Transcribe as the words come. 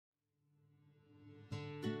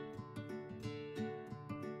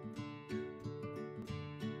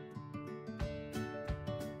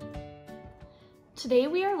Today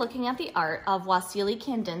we are looking at the art of Wassily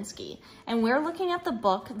Kandinsky, and we're looking at the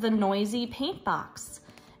book, The Noisy Paint Box.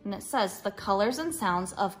 And it says, the colors and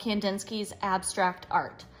sounds of Kandinsky's abstract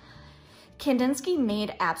art. Kandinsky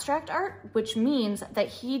made abstract art, which means that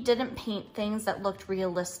he didn't paint things that looked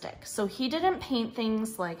realistic. So he didn't paint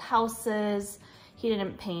things like houses, he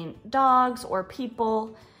didn't paint dogs or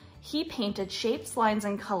people. He painted shapes, lines,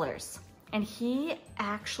 and colors. And he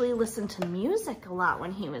actually listened to music a lot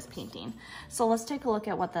when he was painting. So let's take a look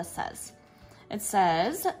at what this says. It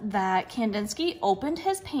says that Kandinsky opened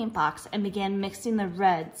his paint box and began mixing the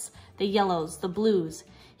reds, the yellows, the blues.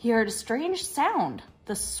 He heard a strange sound.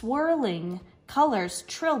 The swirling colors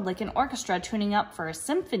trilled like an orchestra tuning up for a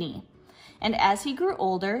symphony. And as he grew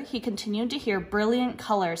older, he continued to hear brilliant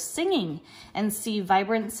colors singing and see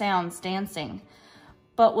vibrant sounds dancing.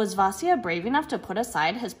 But was Wassily brave enough to put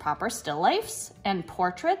aside his proper still lifes and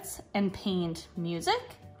portraits and paint music?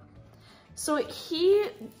 So he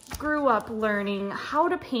grew up learning how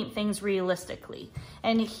to paint things realistically,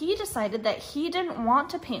 and he decided that he didn't want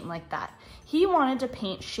to paint like that. He wanted to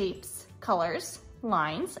paint shapes, colors,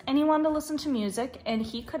 lines, and he wanted to listen to music, and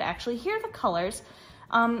he could actually hear the colors,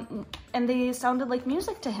 and they sounded like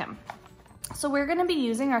music to him. So we're going to be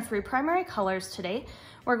using our 3 primary colors today.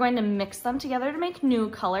 We're going to mix them together to make new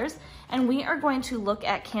colors, and we are going to look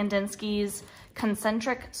at Kandinsky's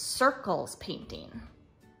concentric circles painting.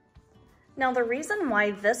 Now, the reason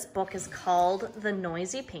why this book is called The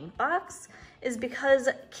Noisy Paint Box is because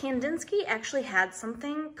Kandinsky actually had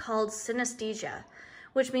something called synesthesia,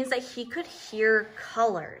 which means that he could hear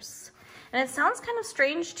colors. And it sounds kind of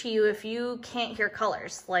strange to you if you can't hear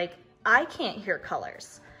colors, like I can't hear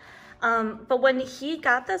colors. But when he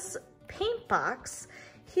got this paint box,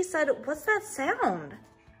 he said, "What's that sound?"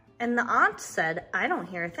 And the aunt said, "I don't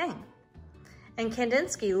hear a thing." And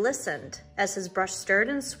Kandinsky listened as his brush stirred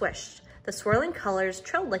and swished. The swirling colors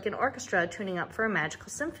trilled like an orchestra tuning up for a magical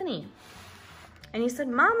symphony. And he said,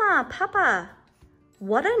 "Mama, Papa,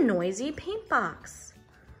 what a noisy paint box."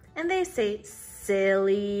 And they say,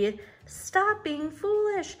 "Silly, stop being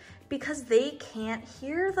foolish," because they can't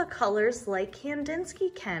hear the colors like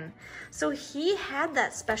Kandinsky can. So he had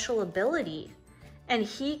that special ability, and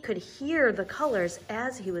he could hear the colors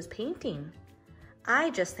as he was painting. I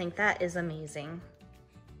just think that is amazing.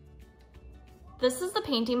 This is the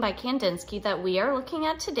painting by Kandinsky that we are looking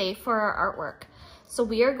at today for our artwork. So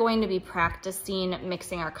we are going to be practicing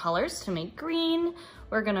mixing our colors to make green,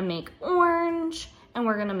 we're gonna make orange, and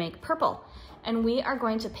we're gonna make purple. And we are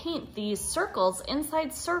going to paint these circles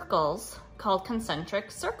inside circles called concentric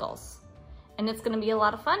circles. And it's gonna be a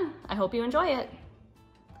lot of fun. I hope you enjoy it.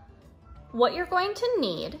 What you're going to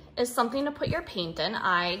need is something to put your paint in.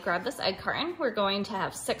 I grabbed this egg carton. We're going to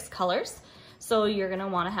have 6 colors. So you're gonna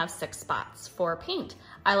wanna have 6 spots for paint.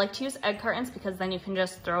 I like to use egg cartons because then you can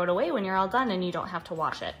just throw it away when you're all done and you don't have to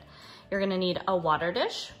wash it. You're gonna need a water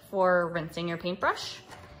dish for rinsing your paintbrush,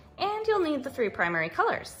 and you'll need the 3 primary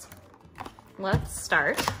colors. Let's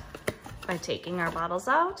start by taking our bottles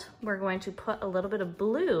out. We're going to put a little bit of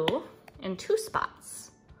blue in 2 spots.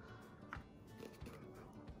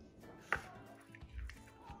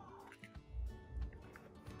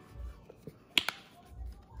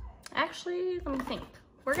 Actually, let me think.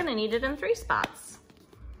 We're gonna need it in 3 spots.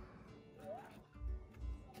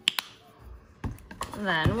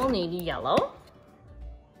 Then we'll need yellow.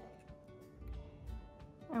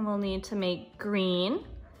 And we'll need to make green.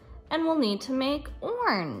 And we'll need to make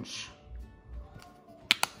orange.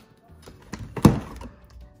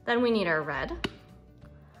 Then we need our red.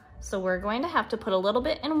 So we're going to have to put a little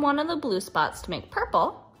bit in one of the blue spots to make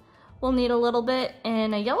purple. We'll need a little bit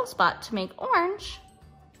in a yellow spot to make orange,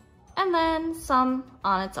 and then some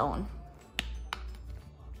on its own.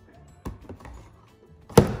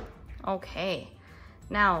 Okay,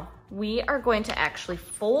 now we are going to actually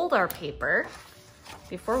fold our paper.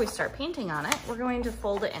 Before we start painting on it, we're going to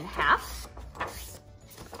fold it in half,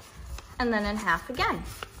 and then in half again.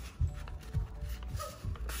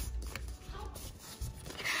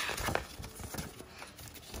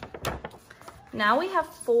 Now we have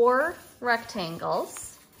 4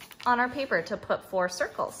 rectangles on our paper to put 4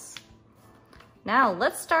 circles. Now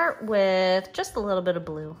let's start with just a little bit of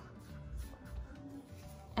blue.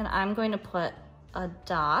 And I'm going to put a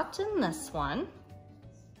dot in this one.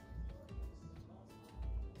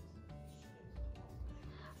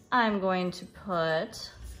 I'm going to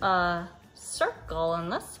put a circle in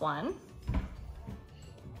this one.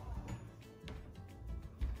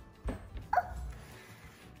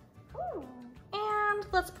 And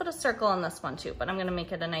let's put a circle in this one too, but I'm gonna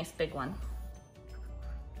make it a nice big one.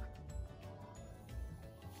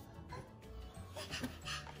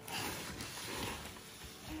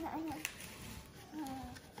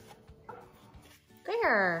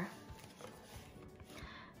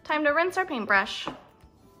 Time to rinse our paintbrush.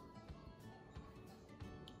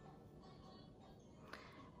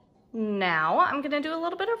 Now I'm gonna do a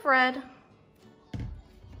little bit of red.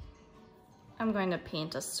 I'm going to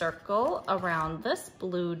paint a circle around this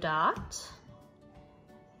blue dot.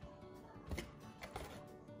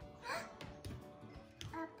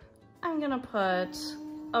 I'm gonna put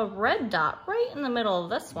a red dot right in the middle of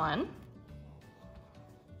this one.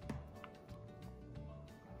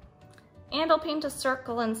 And I'll paint a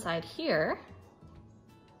circle inside here.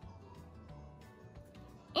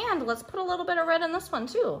 And let's put a little bit of red in this one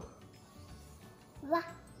too. What?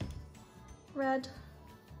 Red.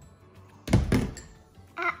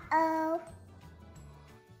 Uh-oh.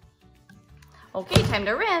 Okay, time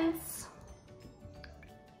to rinse.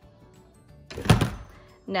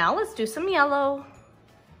 Now let's do some yellow.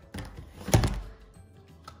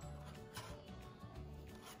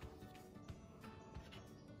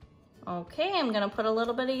 Okay, I'm gonna put a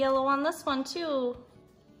little bit of yellow on this one too.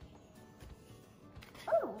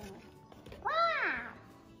 Ooh. Wow.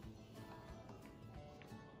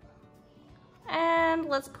 And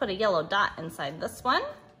let's put a yellow dot inside this one.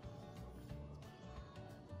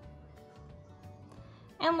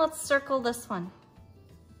 And let's circle this one.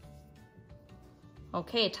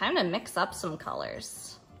 Okay, time to mix up some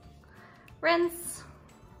colors. Rinse.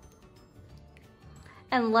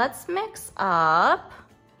 And let's mix up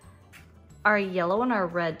our yellow and our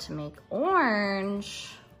red to make orange.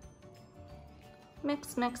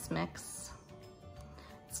 Mix, mix, mix.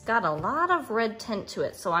 It's got a lot of red tint to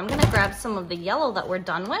it, so I'm gonna grab some of the yellow that we're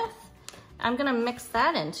done with. I'm gonna mix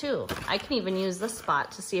that in too. I can even use this spot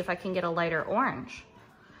to see if I can get a lighter orange.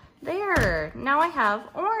 There, now I have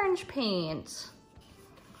orange paint.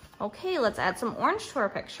 Okay, let's add some orange to our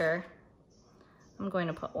picture. I'm going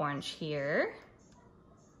to put orange here.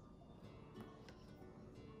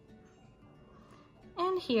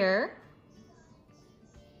 And here.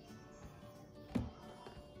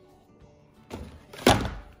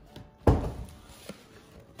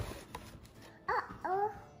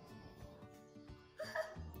 Uh-oh.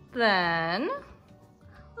 Then,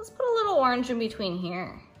 let's put a little orange in between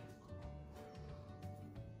here.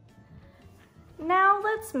 Now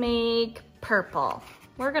let's make purple.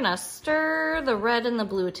 We're gonna stir the red and the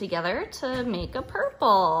blue together to make a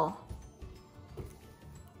purple.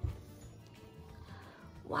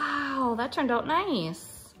 Wow, that turned out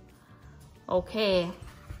nice. Okay,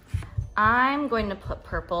 I'm going to put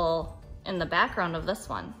purple in the background of this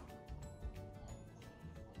one.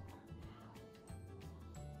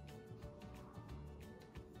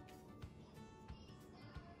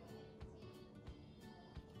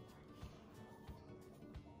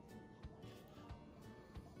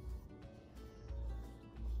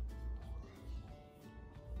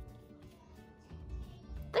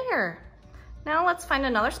 There. Now let's find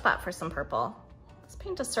another spot for some purple. Let's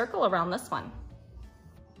paint a circle around this one.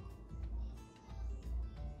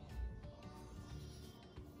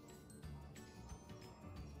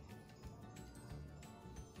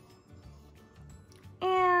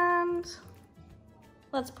 And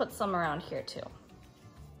let's put some around here too.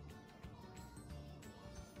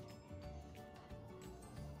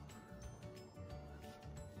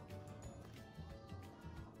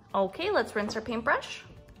 Okay, let's rinse our paintbrush.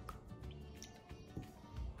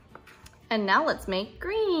 And now let's make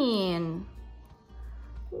green.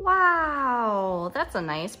 Wow, that's a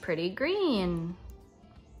nice pretty green.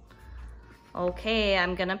 Okay,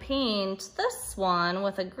 I'm gonna paint this one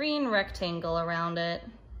with a green rectangle around it.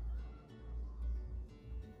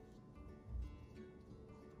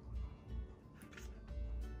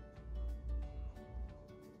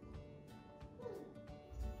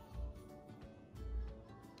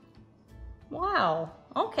 Wow,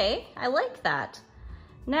 okay, I like that.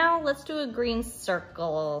 Now let's do a green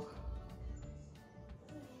circle.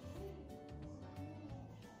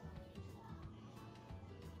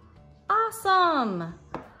 Awesome.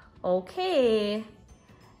 Okay,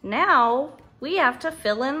 now we have to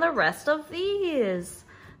fill in the rest of these.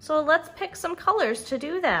 So let's pick some colors to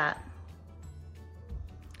do that.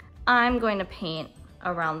 I'm going to paint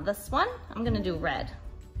around this one. I'm gonna do red.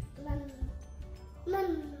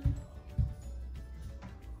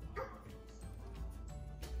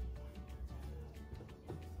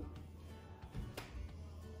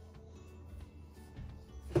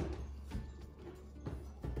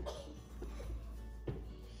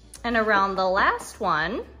 And around the last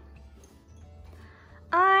one,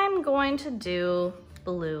 I'm going to do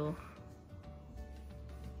blue.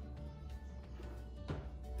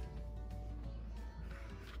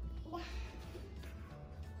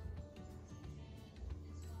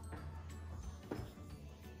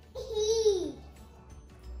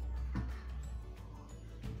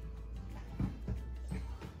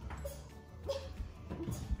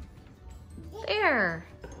 there.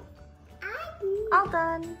 All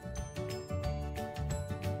done.